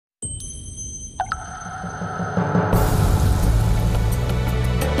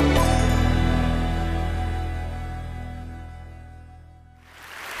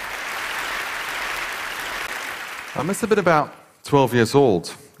I must have been about 12 years old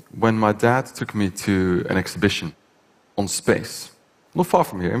when my dad took me to an exhibition on space, not far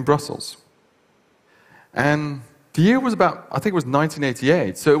from here, in Brussels. And the year was about, I think it was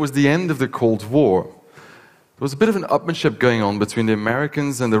 1988, so it was the end of the Cold War. There was a bit of an upmanship going on between the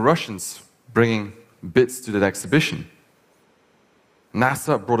Americans and the Russians, bringing bits to that exhibition.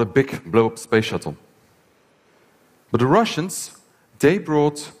 NASA brought a big blow-up space shuttle. But the Russians, they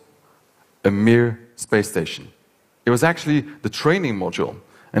brought a mere space station. It was actually the training module,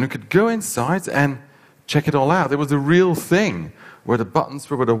 and you could go inside and check it all out. It was the real thing, where the buttons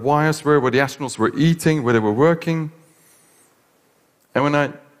were, where the wires were, where the astronauts were eating, where they were working. And when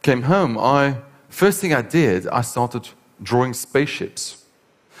I came home, first thing I did, I started drawing spaceships.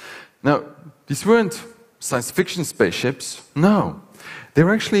 Now, these weren't science fiction spaceships, no. They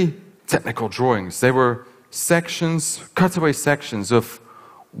were actually technical drawings. They were sections, cutaway sections of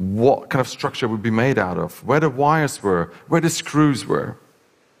what kind of structure would be made out of, where the wires were, where the screws were.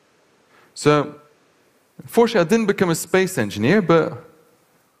 So, unfortunately, I didn't become a space engineer, but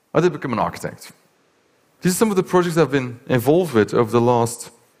I did become an architect. These are some of the projects I've been involved with over the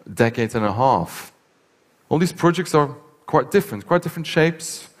last decade and a half. All these projects are quite different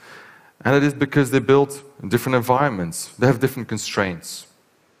shapes, and it is because they're built in different environments. They have different constraints.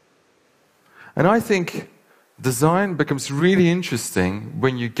 And I think design becomes really interesting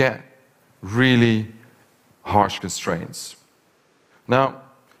when you get really harsh constraints. Now,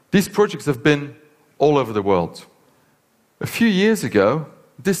 these projects have been all over the world. A few years ago,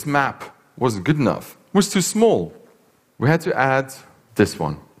 this map wasn't good enough. It was too small. We had to add this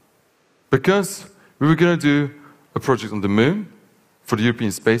one. Because we were going to do a project on the moon for the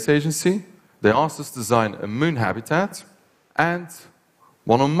European Space Agency. They asked us to design a moon habitat and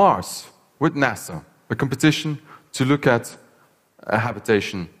one on Mars with NASA, a competition to look at a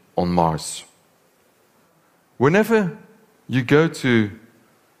habitation on Mars. Whenever you go to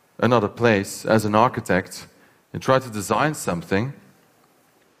another place as an architect and try to design something,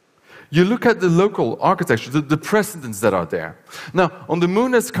 you look at the local architecture, the precedents that are there. Now, on the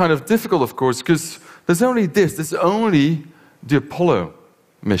moon, that's kind of difficult, of course, because there's only the Apollo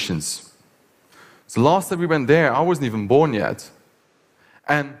missions. So last time we went there, I wasn't even born yet.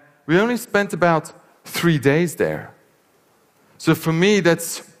 And we only spent about 3 days there. So for me,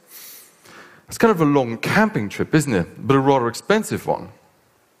 that's kind of a long camping trip, isn't it? But a rather expensive one.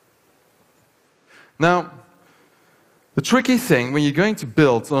 Now, the tricky thing when you're going to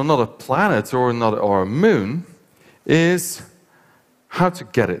build on another planet or a moon is how to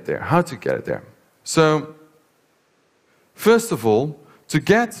get it there. So, first of all, to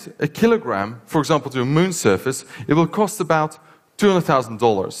get a kilogram, for example, to a moon surface, it will cost about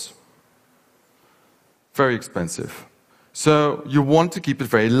 $200,000. Very expensive. So you want to keep it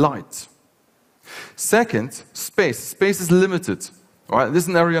very light. Second, space. Space is limited. All right? This is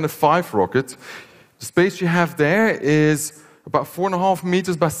an Ariane 5 rocket. The space you have there is about 4.5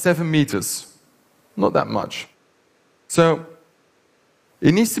 meters by 7 meters. Not that much. So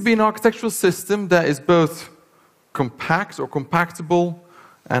it needs to be an architectural system that is both compact or compactable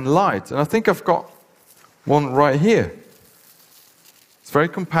and light. And I think I've got one right here. It's very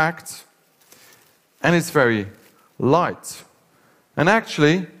compact and it's very light. And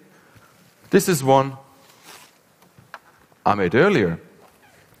actually, this is one I made earlier.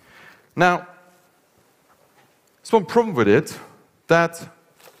 Now, there's one problem with it, that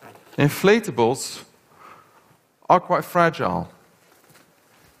inflatables are quite fragile.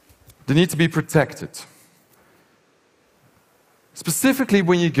 They need to be protected. Specifically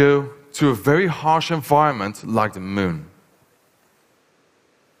when you go to a very harsh environment like the moon.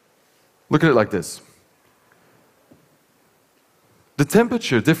 Look at it like this. The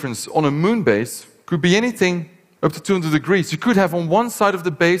temperature difference on a moon base could be anything up to 200 degrees. You could have on one side of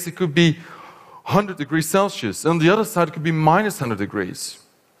the base, it could be 100 degrees Celsius. On the other side, it could be minus 100 degrees.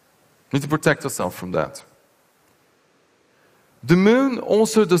 You need to protect yourself from that. The moon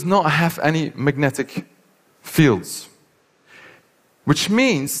also does not have any magnetic fields, which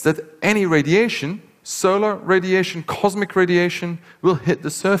means that any radiation, solar radiation, cosmic radiation, will hit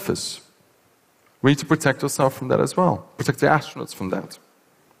the surface. We need to protect ourselves from that as well. Protect the astronauts from that.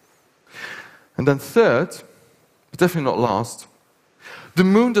 And then third, but definitely not last, the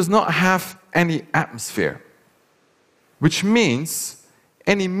moon does not have any atmosphere, which means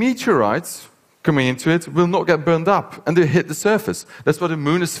any meteorites coming into it will not get burned up and they hit the surface. That's why the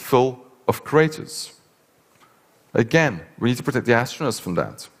moon is full of craters. Again, we need to protect the astronauts from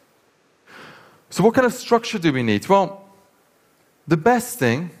that. So what kind of structure do we need? Well, the best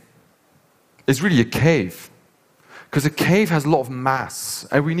thing is really a cave. Because a cave has a lot of mass,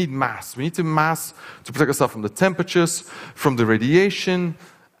 and we need mass. We need to mass to protect ourselves from the temperatures, from the radiation,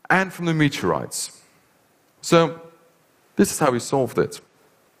 and from the meteorites. So this is how we solved it.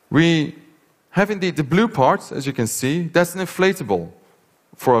 We have indeed the blue part, as you can see, that's an inflatable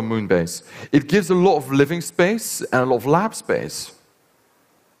for our moon base. It gives a lot of living space and a lot of lab space.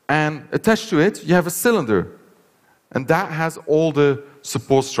 And attached to it, you have a cylinder. And that has all the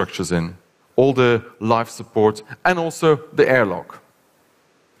support structures in, all the life support, and also the airlock.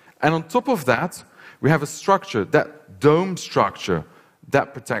 And on top of that, we have a structure, that dome structure,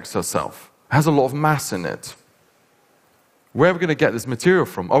 that protects ourselves. It has a lot of mass in it. Where are we going to get this material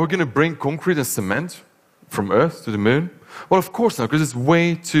from? Are we going to bring concrete and cement from Earth to the moon? Well, of course not, because it's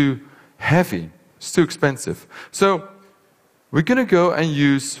way too heavy. It's too expensive. So we're going to go and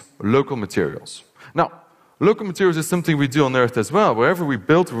use local materials. Now, local materials is something we do on Earth as well. Wherever we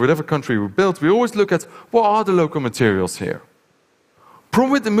build, whatever country we build, we always look at what are the local materials here.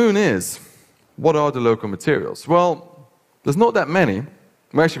 Problem with the moon is, what are the local materials? Well, there's not that many.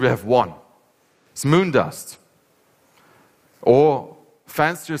 Well, actually, we have one. It's moon dust. Or,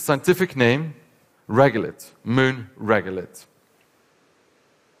 fancier scientific name, regolith, moon regolith.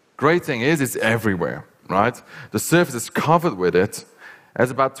 Great thing is, it's everywhere, right? The surface is covered with it.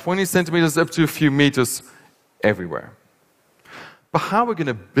 It's about 20 centimeters up to a few meters everywhere. But how are we going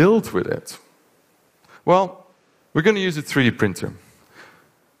to build with it? Well, we're going to use a 3D printer.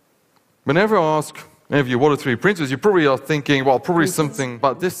 Whenever I ask any of you what are 3D printers, you probably are thinking, well, probably something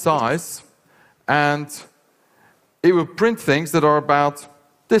about this size, and it will print things that are about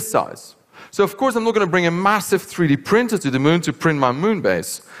this size. So of course I'm not going to bring a massive 3D printer to the moon to print my moon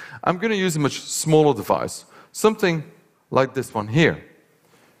base. I'm going to use a much smaller device, something like this one here.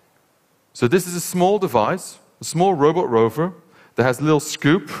 So this is a small device, a small robot rover that has a little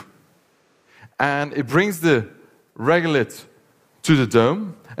scoop, and it brings the regolith to the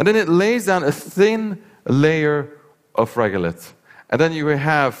dome, and then it lays down a thin layer of regolith. And then you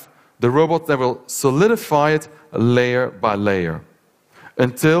have the robot that will solidify it layer by layer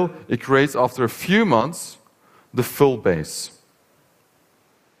until it creates, after a few months, the full base.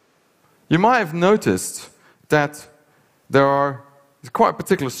 You might have noticed that there's quite a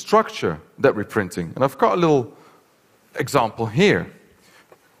particular structure that we're printing. And I've got a little example here.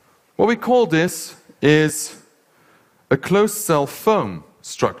 What we call this is a closed cell foam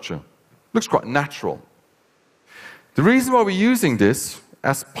structure. Looks quite natural. The reason why we're using this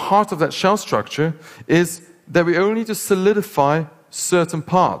as part of that shell structure is that we only need to solidify certain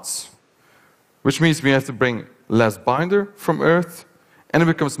parts, which means we have to bring less binder from Earth, and it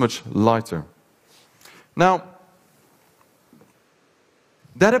becomes much lighter. Now,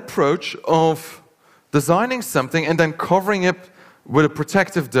 that approach of designing something and then covering it with a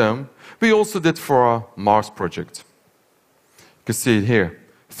protective dome, we also did for our Mars project. You can see it here.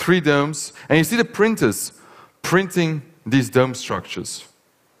 3 domes, and you see the printers printing these dome structures.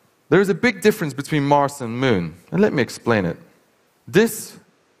 There is a big difference between Mars and Moon, and let me explain it. This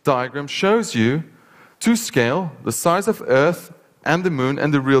diagram shows you, to scale, the size of Earth and the Moon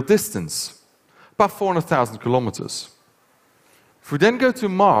and the real distance, about 400,000 kilometers. If we then go to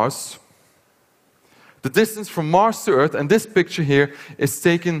Mars, the distance from Mars to Earth, and this picture here is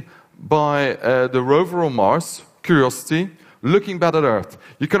taken by the rover on Mars, Curiosity, looking back at Earth.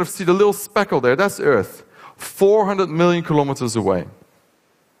 You kind of see the little speckle there, that's Earth, 400 million kilometers away.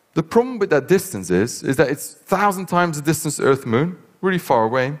 The problem with that distance is that it's 1,000 times the distance Earth-Moon, really far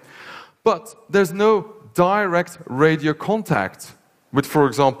away, but there's no direct radio contact with, for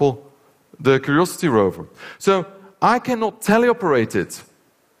example, the Curiosity rover. So I cannot teleoperate it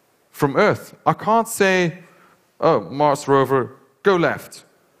from Earth. I can't say, oh, Mars rover, go left,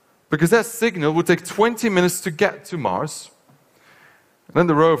 because that signal would take 20 minutes to get to Mars, and then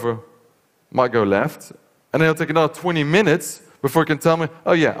the rover might go left, and then it'll take another 20 minutes before it can tell me,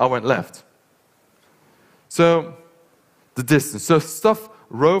 oh yeah, I went left. So, the distance. So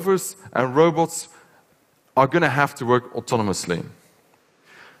rovers and robots are going to have to work autonomously.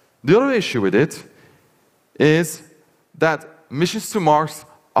 The other issue with it is that missions to Mars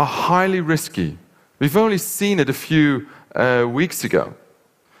are highly risky. We've only seen it a few weeks ago.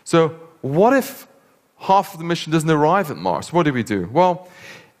 So, what if half of the mission doesn't arrive at Mars? What do we do? Well,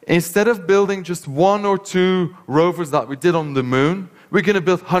 instead of building just 1 or 2 rovers that we did on the Moon, we're going to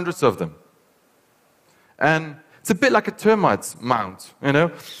build hundreds of them. And it's a bit like a termite mound, you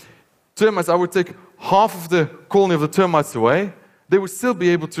know. Termites, I would take half of the colony of the termites away, they would still be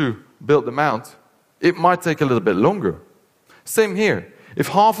able to build the mound. It might take a little bit longer. Same here. If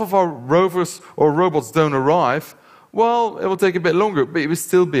half of our rovers or robots don't arrive, well, it will take a bit longer, but we will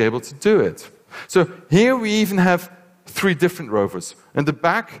still be able to do it. So here we even have 3 different rovers. In the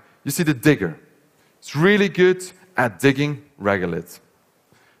back, you see the digger. It's really good at digging regolith.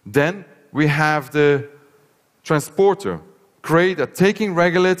 Then we have the transporter, great at taking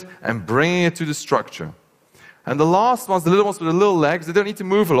regolith and bringing it to the structure. And the last ones, the little ones with the little legs, they don't need to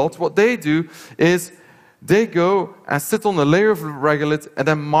move a lot. What they do is they go and sit on a layer of regolith and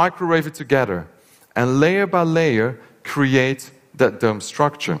then microwave it together. And layer by layer, create that dome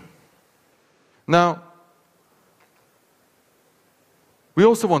structure. Now, we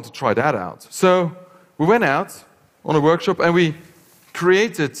also want to try that out. So we went out on a workshop and we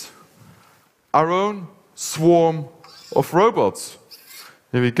created our own swarm of robots.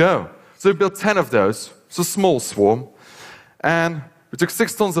 Here we go. So we built 10 of those. It's a small swarm. And we took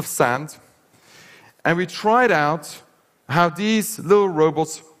 6 tons of sand and we tried out how these little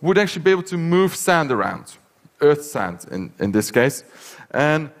robots would actually be able to move sand around. Earth sand in this case.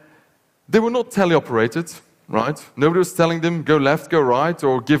 And they were not teleoperated, right? Nobody was telling them go left, go right,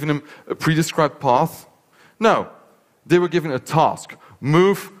 or giving them a pre-described path. No, they were given a task.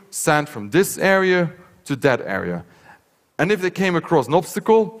 Move sand from this area to that area. And if they came across an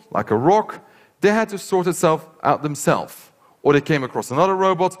obstacle, like a rock, they had to sort itself out themselves. Or they came across another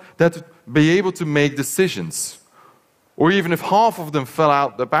robot, they had to be able to make decisions. Or even if half of them fell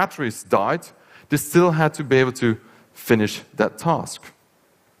out, the batteries died, they still had to be able to finish that task.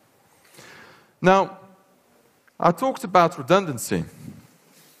 Now, I talked about redundancy.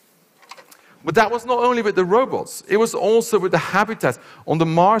 But that was not only with the robots, it was also with the habitats. On the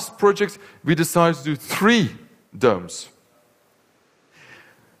Mars project, we decided to do 3 domes.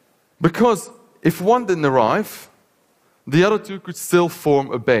 Because if one didn't arrive, the other 2 could still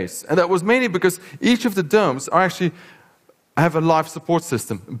form a base. And that was mainly because each of the domes have a life support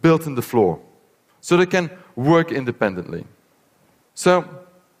system built in the floor. So they can work independently. So,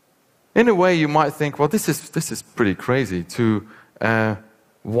 in a way, you might think, well, this is pretty crazy.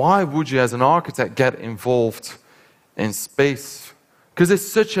 Why would you, as an architect, get involved in space? Because it's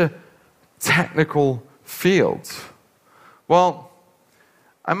such a technical field. Well,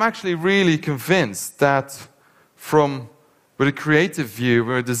 I'm actually really convinced that with a creative view,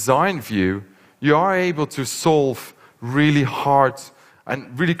 with a design view, you are able to solve really hard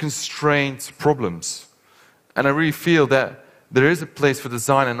and really constrained problems. And I really feel that there is a place for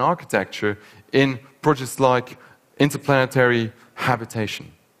design and architecture in projects like interplanetary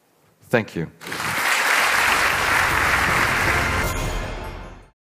habitation. Thank you.